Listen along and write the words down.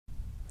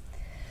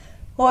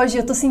Hoje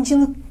eu tô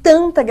sentindo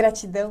tanta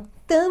gratidão,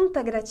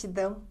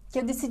 que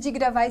eu decidi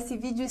gravar esse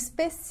vídeo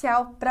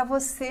especial para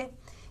você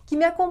que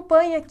me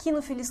acompanha aqui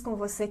no Feliz com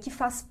Você, que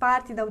faz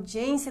parte da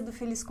audiência do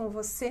Feliz com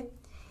Você.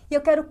 E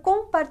eu quero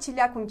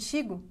compartilhar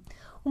contigo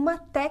uma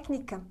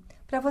técnica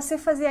para você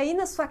fazer aí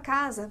na sua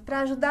casa,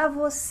 para ajudar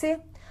você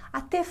a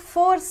ter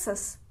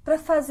forças para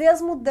fazer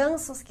as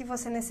mudanças que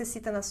você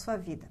necessita na sua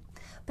vida,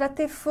 para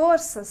ter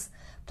forças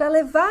para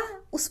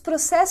levar os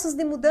processos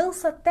de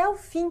mudança até o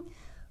fim.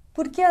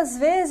 Porque às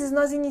vezes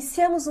nós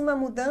iniciamos uma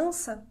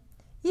mudança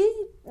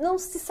e não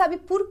se sabe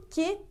por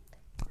que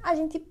a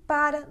gente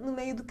para no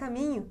meio do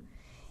caminho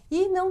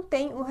e não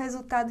tem o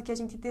resultado que a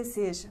gente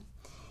deseja.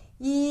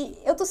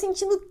 E eu tô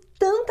sentindo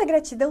tanta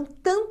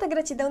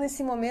gratidão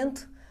nesse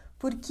momento,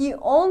 porque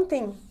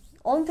ontem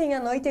à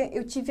noite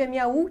eu tive a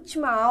minha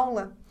última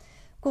aula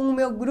com o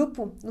meu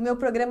grupo, no meu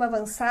programa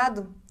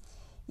avançado,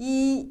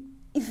 e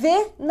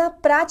ver na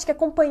prática,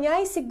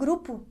 acompanhar esse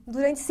grupo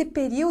durante esse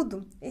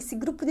período, esse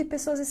grupo de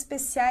pessoas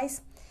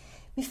especiais,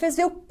 me fez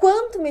ver o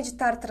quanto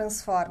meditar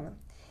transforma.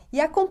 E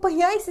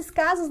acompanhar esses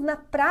casos na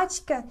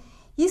prática,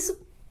 isso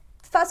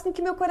faz com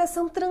que meu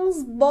coração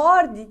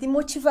transborde de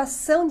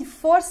motivação, de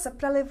força,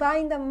 para levar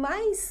ainda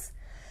mais,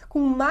 com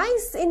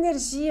mais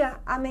energia,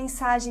 a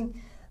mensagem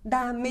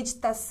da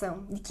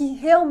meditação, de que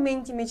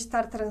realmente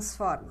meditar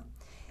transforma.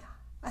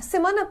 A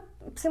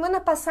semana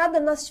passada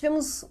nós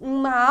tivemos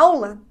uma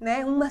aula,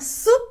 uma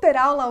super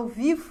aula ao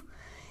vivo,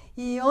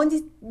 e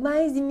onde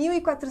mais de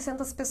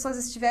 1.400 pessoas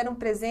estiveram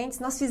presentes.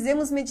 Nós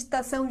fizemos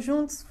meditação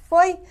juntos.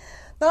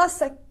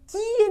 Nossa, que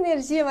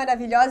energia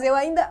maravilhosa! Eu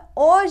ainda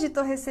hoje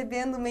estou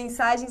recebendo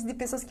mensagens de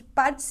pessoas que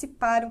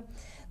participaram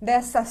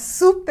dessa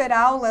super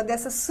aula,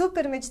 dessa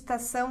super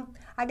meditação,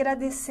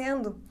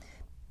 agradecendo,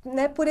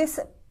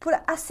 por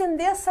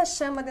acender essa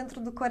chama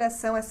dentro do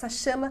coração, essa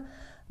chama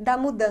da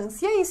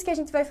mudança. E é isso que a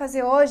gente vai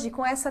fazer hoje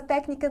com essa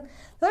técnica.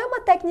 Não é uma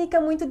técnica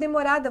muito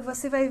demorada,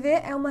 você vai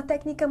ver, é uma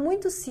técnica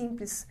muito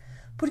simples.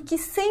 Porque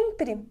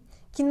sempre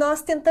que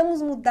nós tentamos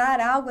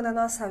mudar algo na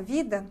nossa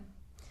vida,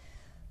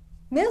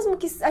 mesmo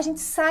que a gente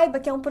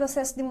saiba que é um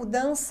processo de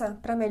mudança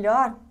para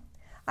melhor,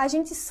 a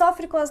gente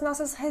sofre com as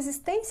nossas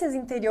resistências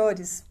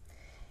interiores.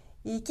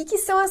 E o que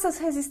são essas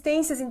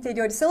resistências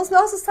interiores? São os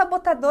nossos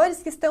sabotadores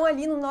que estão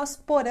ali no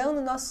nosso porão,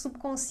 no nosso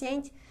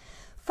subconsciente,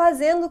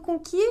 fazendo com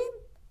que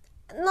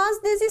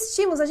nós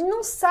desistimos. A gente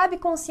não sabe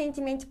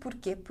conscientemente por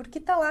quê, porque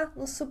está lá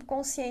no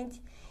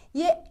subconsciente.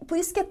 E é por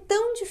isso que é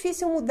tão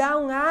difícil mudar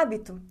um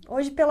hábito.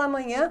 Hoje pela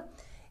manhã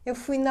eu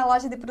fui na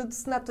loja de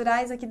produtos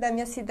naturais aqui da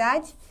minha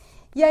cidade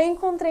e aí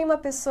encontrei uma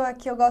pessoa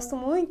que eu gosto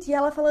muito e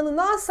ela falando: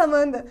 "Nossa,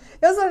 Amanda,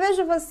 eu só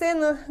vejo você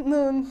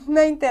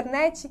na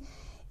internet",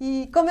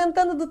 e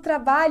comentando do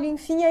trabalho,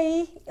 enfim.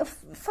 Aí eu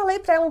falei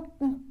para ela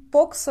um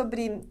pouco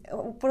sobre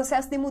o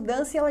processo de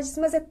mudança e ela disse: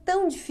 "Mas é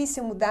tão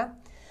difícil mudar.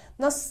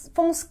 Nós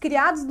fomos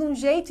criados de um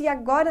jeito e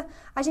agora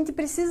a gente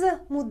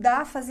precisa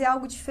mudar, fazer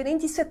algo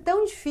diferente. Isso é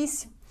tão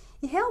difícil."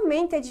 E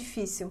realmente é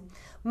difícil.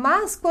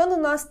 Mas quando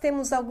nós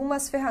temos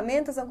algumas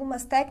ferramentas,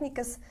 algumas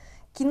técnicas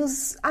que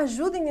nos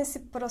ajudem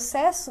nesse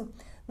processo,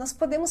 nós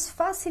podemos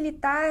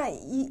facilitar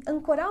e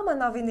ancorar uma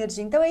nova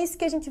energia. Então é isso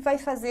que a gente vai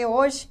fazer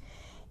hoje,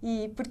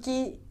 e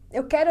porque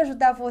eu quero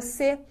ajudar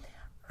você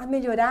a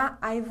melhorar,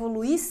 a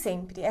evoluir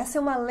sempre. Essa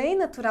é uma lei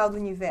natural do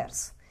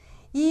universo.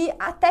 E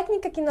a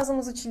técnica que nós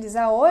vamos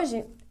utilizar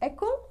hoje é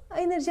com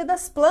a energia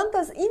das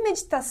plantas e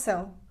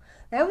meditação.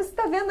 Você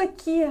está vendo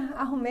aqui,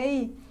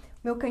 arrumei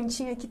meu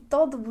cantinho aqui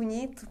todo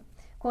bonito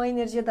com a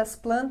energia das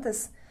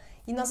plantas,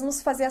 e nós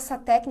vamos fazer essa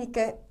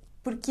técnica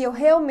porque eu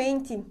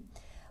realmente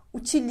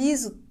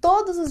utilizo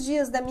todos os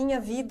dias da minha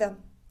vida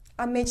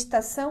a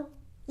meditação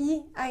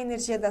e a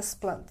energia das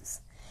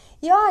plantas.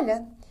 E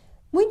olha,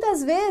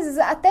 muitas vezes,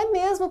 até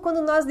mesmo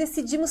quando nós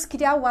decidimos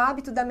criar o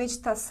hábito da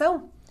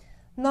meditação,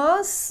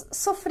 nós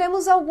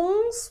sofremos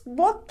alguns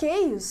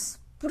bloqueios.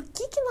 Por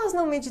que nós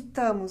não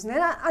meditamos,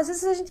 Às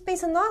vezes a gente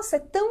pensa: "Nossa, é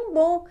tão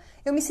bom,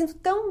 eu me sinto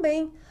tão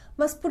bem,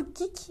 mas por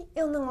que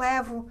eu não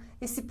levo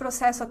esse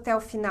processo até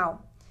o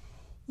final?"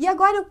 E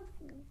agora eu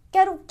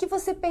quero que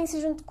você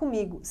pense junto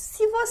comigo.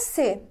 Se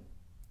você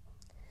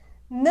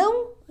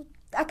não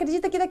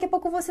acredita que daqui a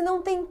pouco você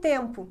não tem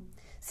tempo,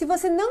 se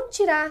você não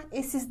tirar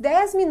esses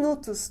 10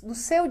 minutos do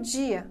seu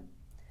dia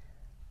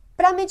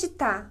para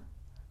meditar,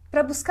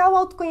 para buscar o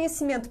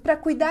autoconhecimento, para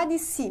cuidar de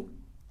si,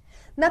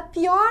 na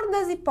pior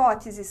das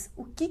hipóteses,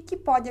 o que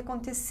pode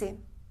acontecer?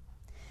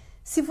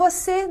 Se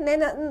você,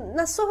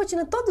 na sua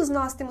rotina, todos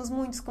nós temos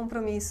muitos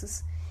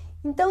compromissos.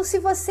 Então, se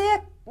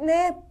você,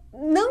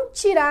 não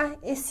tirar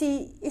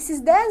esses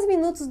 10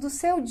 minutos do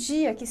seu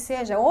dia, que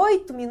seja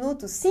 8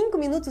 minutos, 5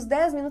 minutos,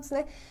 10 minutos,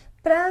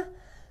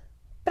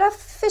 para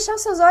fechar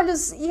os seus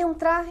olhos e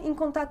entrar em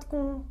contato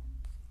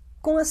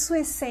com a sua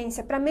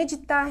essência, para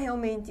meditar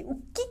realmente. O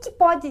que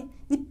pode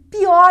de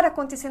pior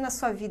acontecer na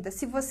sua vida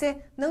se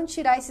você não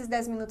tirar esses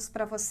 10 minutos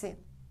para você?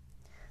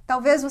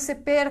 Talvez você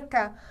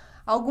perca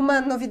alguma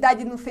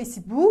novidade no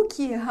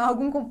Facebook,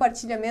 algum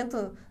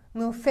compartilhamento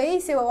no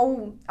Face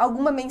ou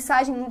alguma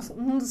mensagem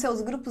num dos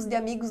seus grupos de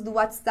amigos do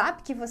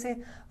WhatsApp que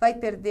você vai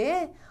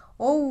perder,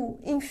 ou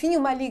enfim,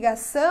 uma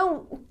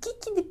ligação. O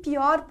que de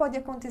pior pode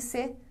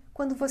acontecer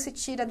quando você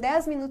tira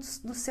 10 minutos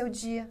do seu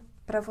dia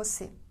para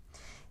você?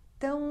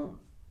 Então,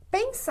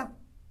 pensa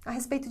a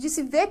respeito disso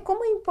e vê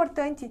como é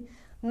importante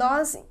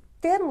nós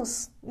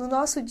termos no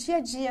nosso dia a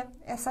dia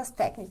essas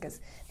técnicas.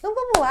 Então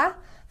vamos lá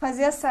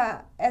fazer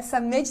essa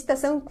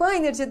meditação com a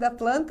energia da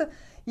planta.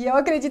 E eu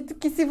acredito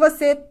que se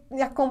você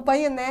me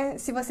acompanha, né,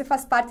 se você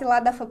faz parte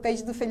lá da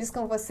fanpage do Feliz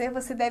com Você,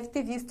 você deve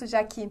ter visto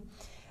já que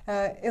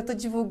eu estou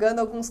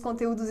divulgando alguns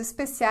conteúdos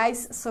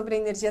especiais sobre a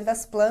energia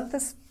das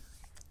plantas,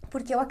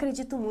 porque eu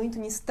acredito muito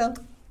nisso,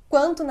 tanto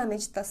quanto na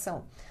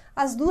meditação.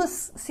 As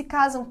duas se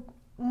casam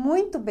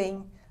muito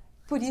bem,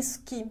 por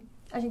isso que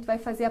a gente vai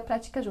fazer a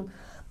prática junto.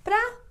 Para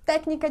a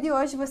técnica de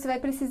hoje, você vai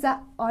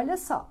precisar, olha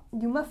só,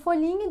 de uma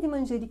folhinha de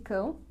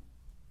manjericão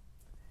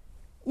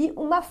e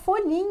uma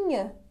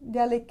folhinha de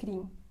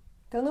alecrim.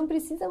 Então não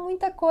precisa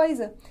muita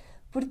coisa,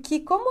 porque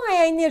como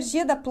é a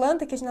energia da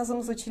planta que nós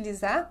vamos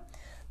utilizar,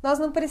 nós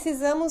não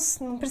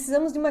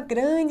precisamos de uma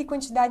grande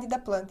quantidade da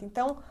planta.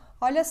 Então,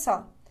 olha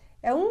só,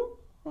 é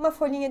uma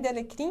folhinha de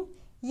alecrim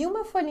e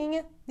uma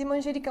folhinha de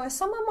manjericão. É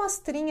só uma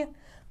amostrinha,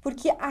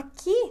 porque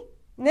aqui,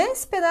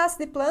 nesse pedaço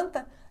de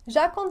planta,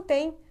 já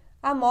contém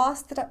a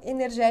amostra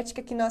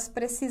energética que nós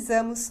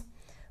precisamos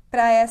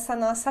para essa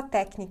nossa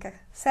técnica,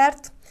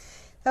 certo?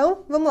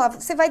 Então, vamos lá.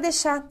 Você vai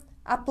deixar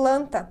a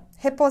planta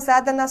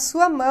repousada na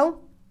sua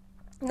mão,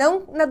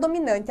 não na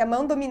dominante. A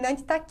mão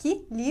dominante está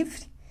aqui,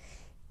 livre,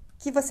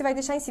 que você vai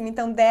deixar em cima.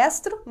 Então,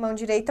 destro, mão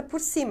direita por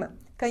cima.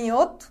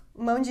 Canhoto,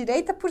 mão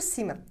direita por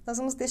cima. Nós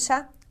vamos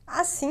deixar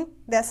assim,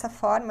 dessa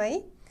forma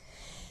aí.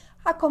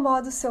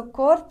 Acomoda o seu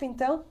corpo,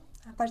 então,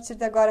 a partir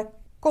de agora,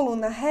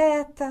 coluna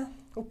reta,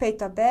 o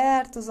peito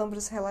aberto, os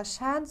ombros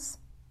relaxados.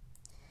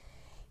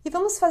 E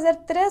vamos fazer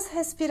 3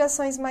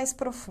 respirações mais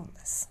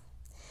profundas.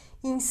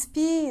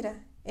 Inspira,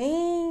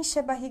 enche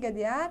a barriga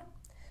de ar,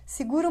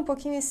 segura um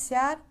pouquinho esse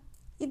ar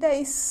e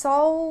daí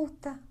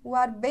solta o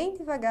ar bem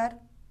devagar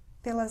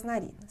pelas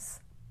narinas.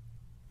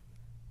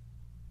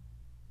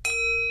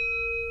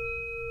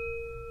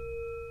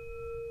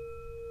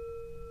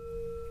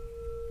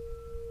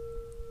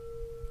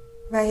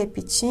 Vai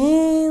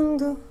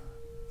repetindo,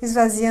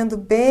 esvaziando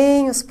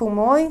bem os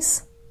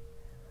pulmões.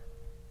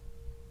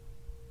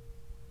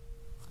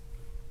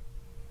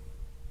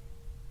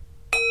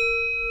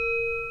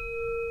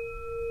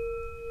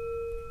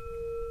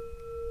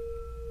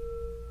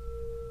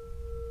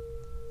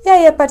 E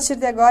aí, a partir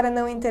de agora,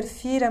 não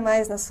interfira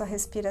mais na sua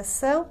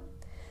respiração.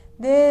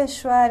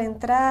 Deixa o ar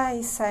entrar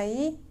e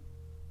sair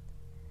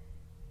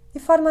de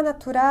forma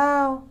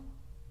natural,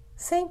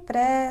 sem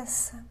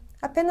pressa.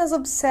 Apenas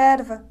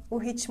observa o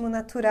ritmo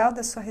natural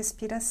da sua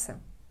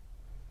respiração.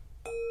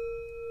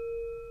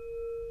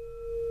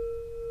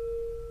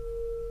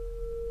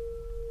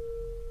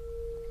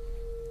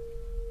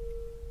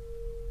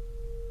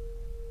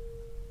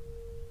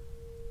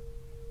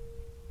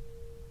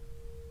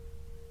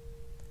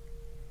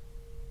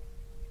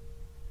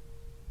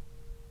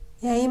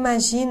 E aí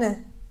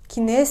imagina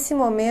que nesse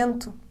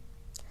momento,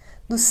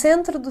 do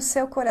centro do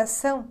seu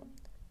coração,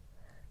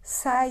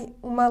 sai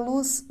uma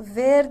luz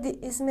verde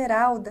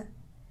esmeralda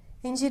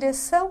em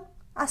direção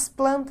às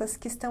plantas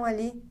que estão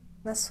ali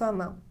na sua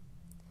mão.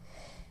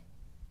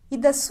 E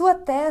da sua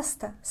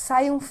testa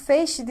sai um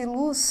feixe de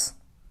luz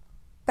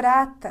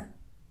prata,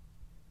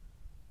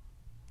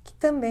 que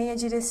também é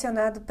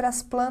direcionado para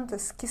as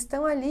plantas que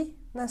estão ali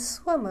na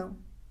sua mão.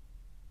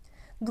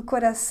 Do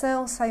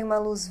coração sai uma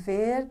luz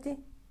verde,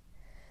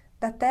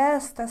 da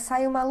testa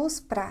sai uma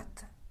luz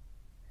prata.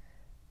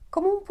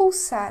 Como um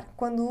pulsar,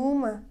 quando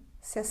uma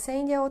se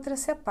acende e a outra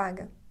se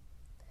apaga.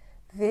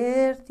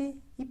 Verde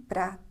e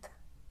prata,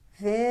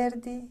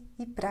 verde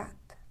e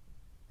prata,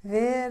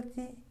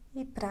 verde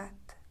e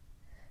prata,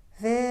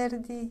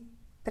 verde e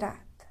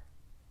prata.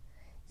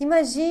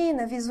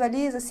 Imagina,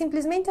 visualiza,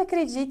 simplesmente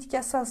acredite que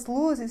essas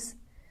luzes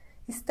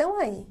estão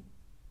aí.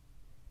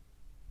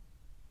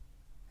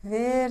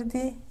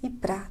 Verde e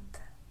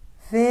prata,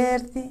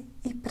 verde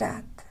e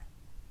prata,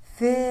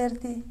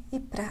 verde e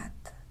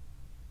prata.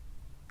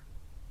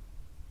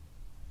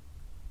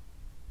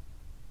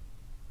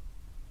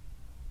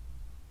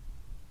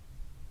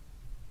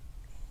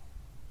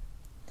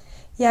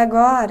 E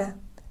agora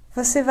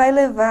você vai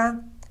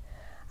levar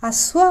a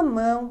sua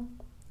mão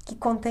que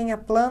contém a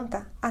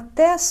planta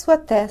até a sua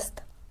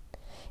testa.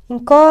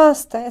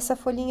 Encosta essa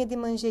folhinha de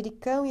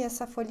manjericão e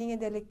essa folhinha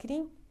de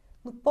alecrim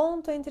no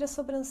ponto entre as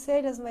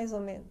sobrancelhas, mais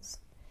ou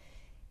menos.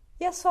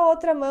 E a sua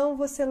outra mão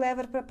você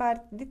leva para a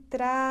parte de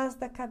trás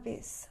da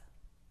cabeça.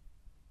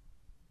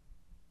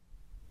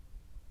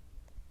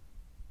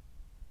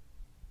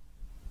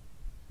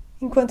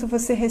 Enquanto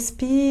você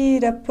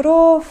respira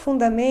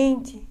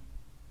profundamente,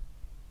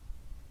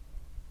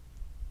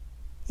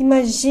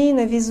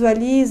 imagina,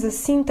 visualiza,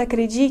 sinta,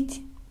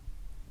 acredite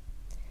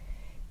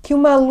que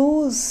uma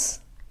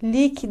luz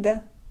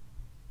líquida,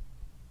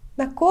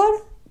 da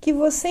cor que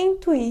você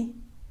intuir,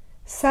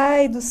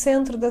 sai do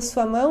centro da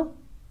sua mão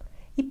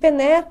e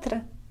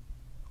penetra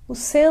o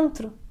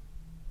centro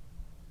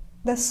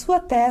da sua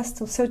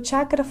testa, o seu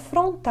chakra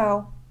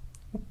frontal,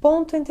 o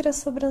ponto entre as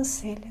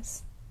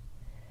sobrancelhas.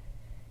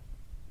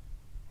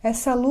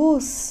 Essa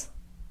luz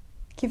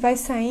que vai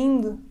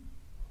saindo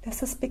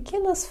dessas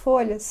pequenas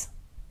folhas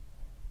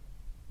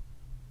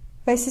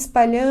vai se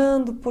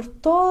espalhando por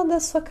toda a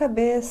sua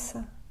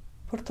cabeça,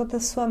 por toda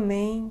a sua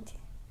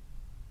mente.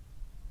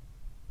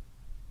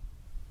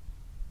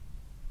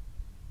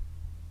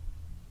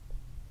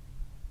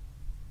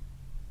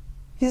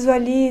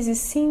 Visualize,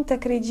 sinta,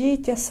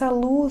 acredite essa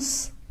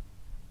luz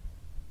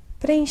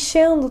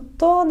preenchendo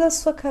toda a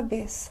sua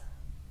cabeça.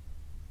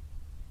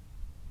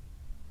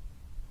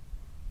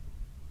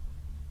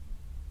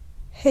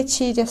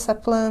 Retire essa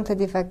planta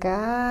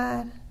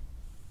devagar.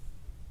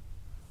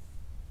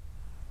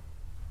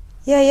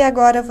 E aí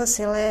agora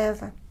você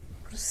leva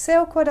para o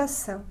seu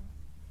coração,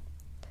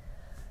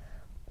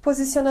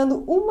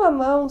 posicionando uma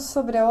mão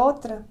sobre a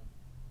outra.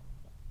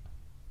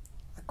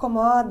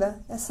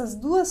 Acomoda essas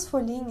duas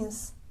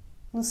folhinhas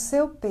no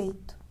seu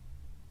peito.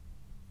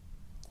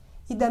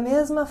 E da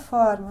mesma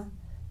forma,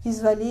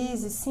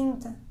 visualize,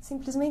 sinta,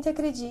 simplesmente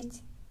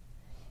acredite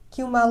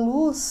que uma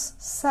luz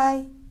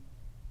sai,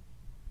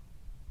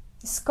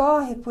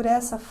 escorre por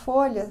essa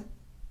folha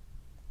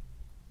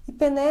e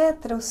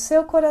penetra o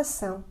seu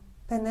coração,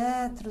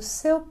 penetra o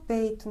seu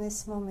peito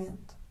nesse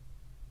momento.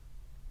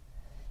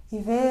 E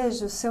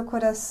veja o seu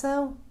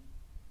coração,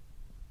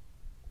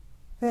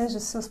 veja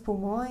os seus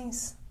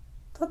pulmões,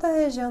 toda a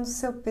região do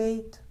seu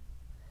peito,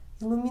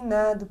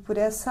 iluminado por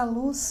essa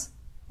luz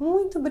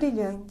muito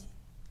brilhante.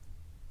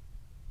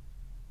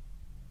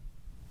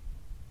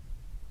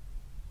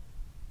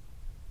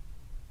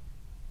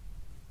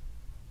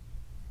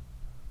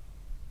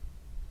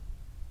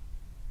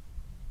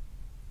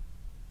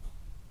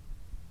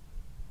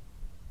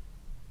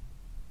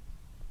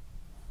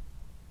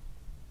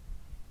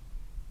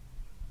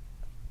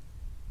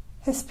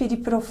 Respire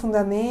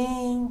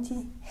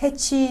profundamente,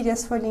 retire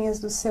as folhinhas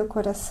do seu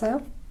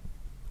coração.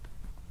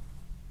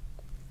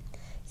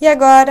 E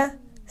agora,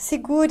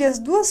 segure as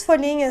duas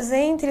folhinhas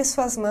entre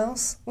suas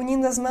mãos,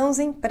 unindo as mãos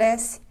em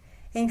prece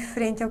em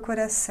frente ao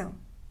coração.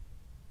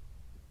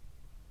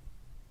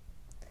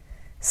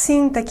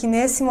 Sinta que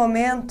nesse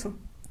momento,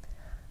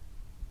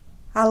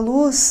 a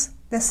luz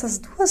dessas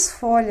duas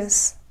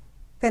folhas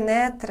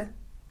penetra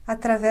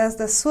através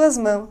das suas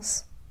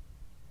mãos,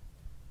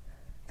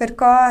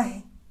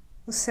 percorre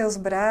os seus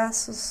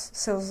braços,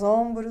 seus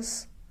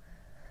ombros,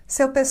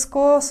 seu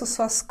pescoço,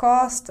 suas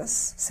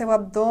costas, seu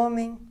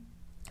abdômen,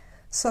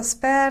 suas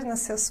pernas,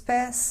 seus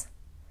pés.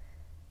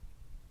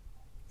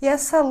 E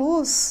essa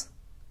luz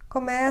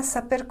começa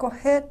a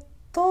percorrer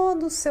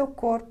todo o seu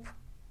corpo,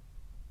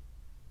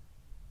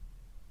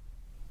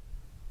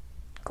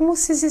 como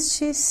se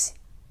existisse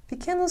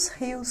pequenos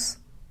rios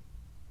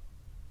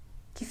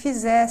que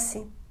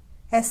fizessem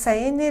essa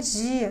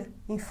energia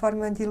em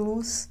forma de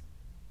luz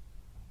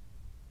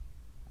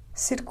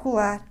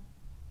circular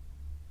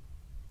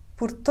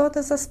por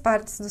todas as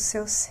partes do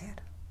seu ser.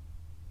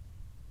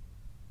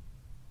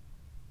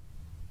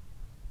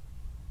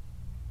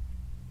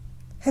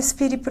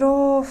 Respire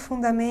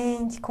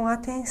profundamente com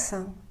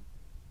atenção.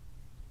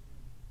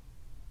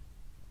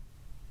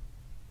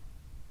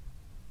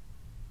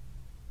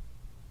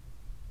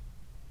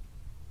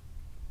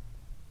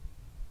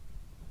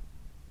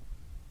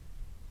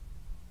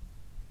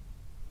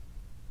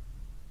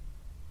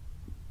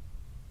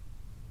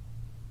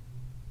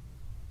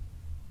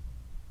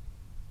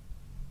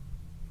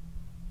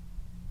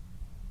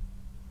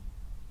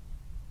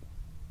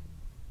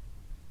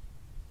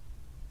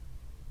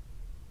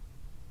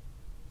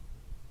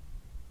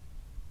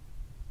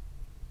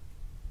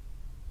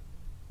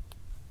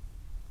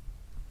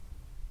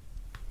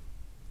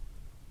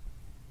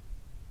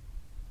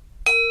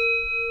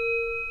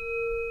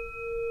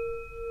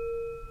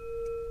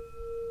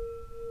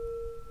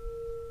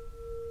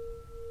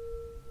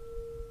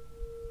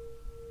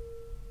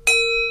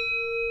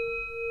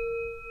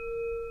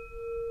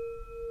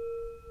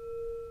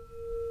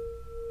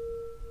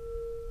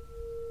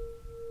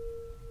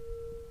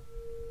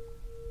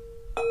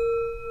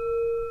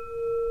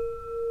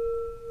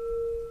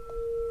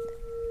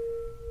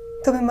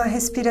 Tome uma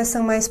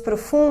respiração mais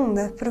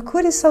profunda,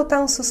 procure soltar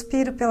um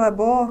suspiro pela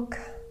boca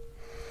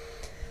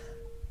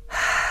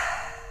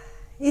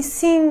e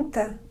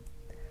sinta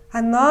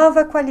a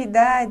nova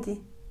qualidade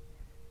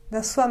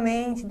da sua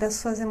mente, das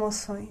suas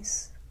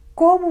emoções.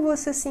 Como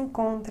você se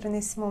encontra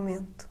nesse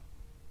momento?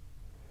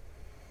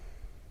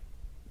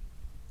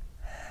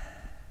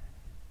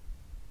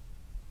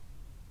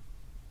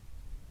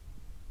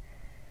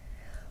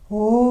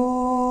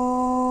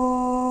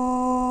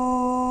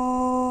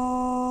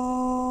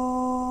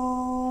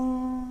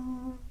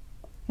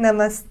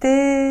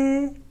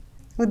 Namastê,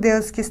 o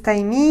Deus que está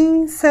em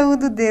mim,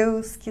 saúde o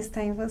Deus que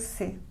está em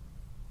você.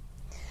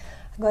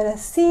 Agora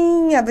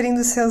sim,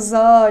 abrindo seus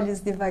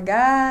olhos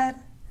devagar,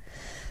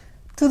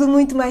 tudo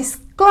muito mais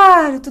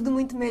claro, tudo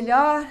muito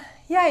melhor.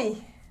 E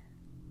aí?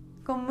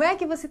 Como é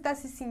que você está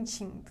se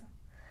sentindo?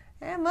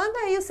 Manda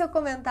aí o seu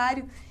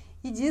comentário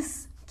e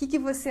diz o que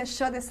você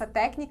achou dessa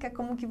técnica,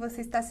 como que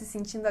você está se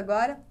sentindo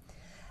agora.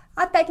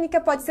 A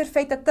técnica pode ser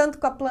feita tanto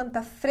com a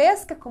planta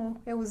fresca,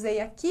 como eu usei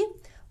aqui,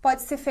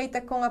 pode ser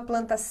feita com a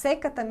planta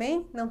seca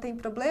também, não tem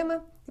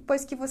problema.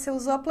 Depois que você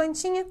usou a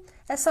plantinha,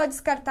 é só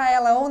descartar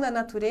ela ou na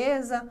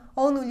natureza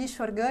ou no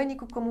lixo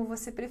orgânico, como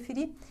você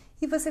preferir.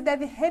 E você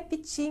deve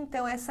repetir,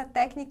 então, essa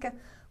técnica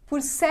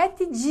por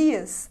 7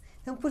 dias.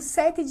 Então, por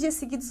 7 dias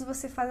seguidos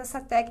você faz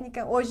essa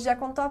técnica. Hoje já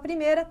contou a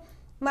primeira,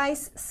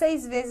 mas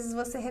 6 vezes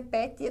você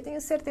repete e eu tenho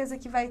certeza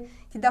que vai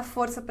te dar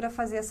força para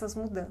fazer essas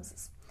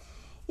mudanças.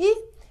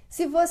 E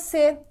se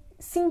você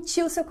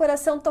sentiu seu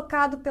coração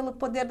tocado pelo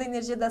poder da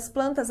energia das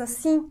plantas,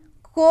 assim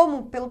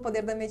como pelo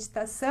poder da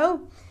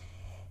meditação,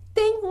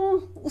 tem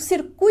o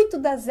Circuito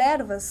das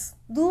Ervas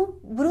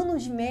do Bruno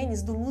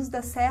Gimenez, do Luz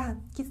da Serra,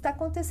 que está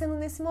acontecendo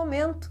nesse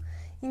momento.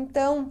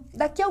 Então,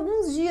 daqui a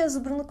alguns dias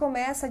o Bruno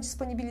começa a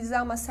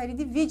disponibilizar uma série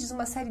de vídeos,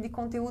 uma série de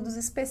conteúdos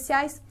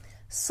especiais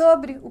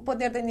sobre o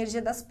poder da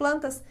energia das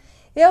plantas.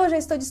 Eu já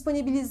estou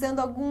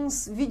disponibilizando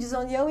alguns vídeos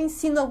onde eu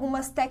ensino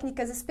algumas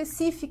técnicas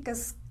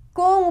específicas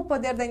com o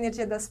poder da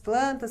energia das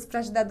plantas para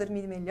ajudar a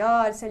dormir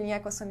melhor, se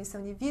alinhar com a sua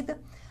missão de vida.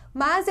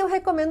 Mas eu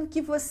recomendo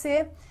que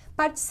você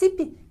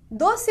participe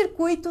do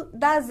Circuito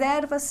das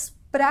Ervas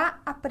para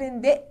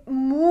aprender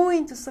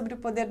muito sobre o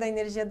poder da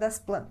energia das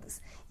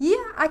plantas. E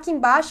aqui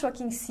embaixo,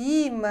 aqui em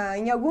cima,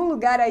 em algum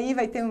lugar aí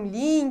vai ter um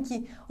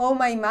link ou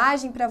uma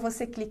imagem para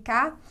você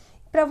clicar,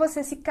 para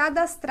você se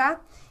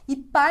cadastrar e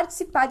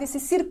participar desse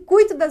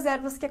Circuito das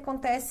Ervas que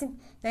acontece,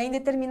 né, em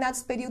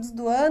determinados períodos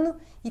do ano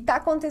e está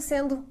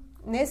acontecendo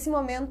nesse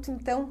momento.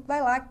 Então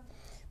vai lá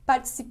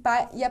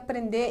participar e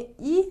aprender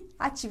e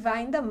ativar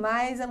ainda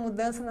mais a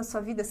mudança na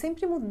sua vida,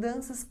 sempre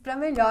mudanças para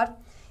melhor.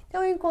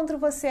 Então eu encontro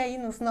você aí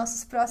nos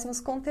nossos próximos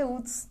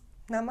conteúdos.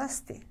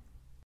 Namastê!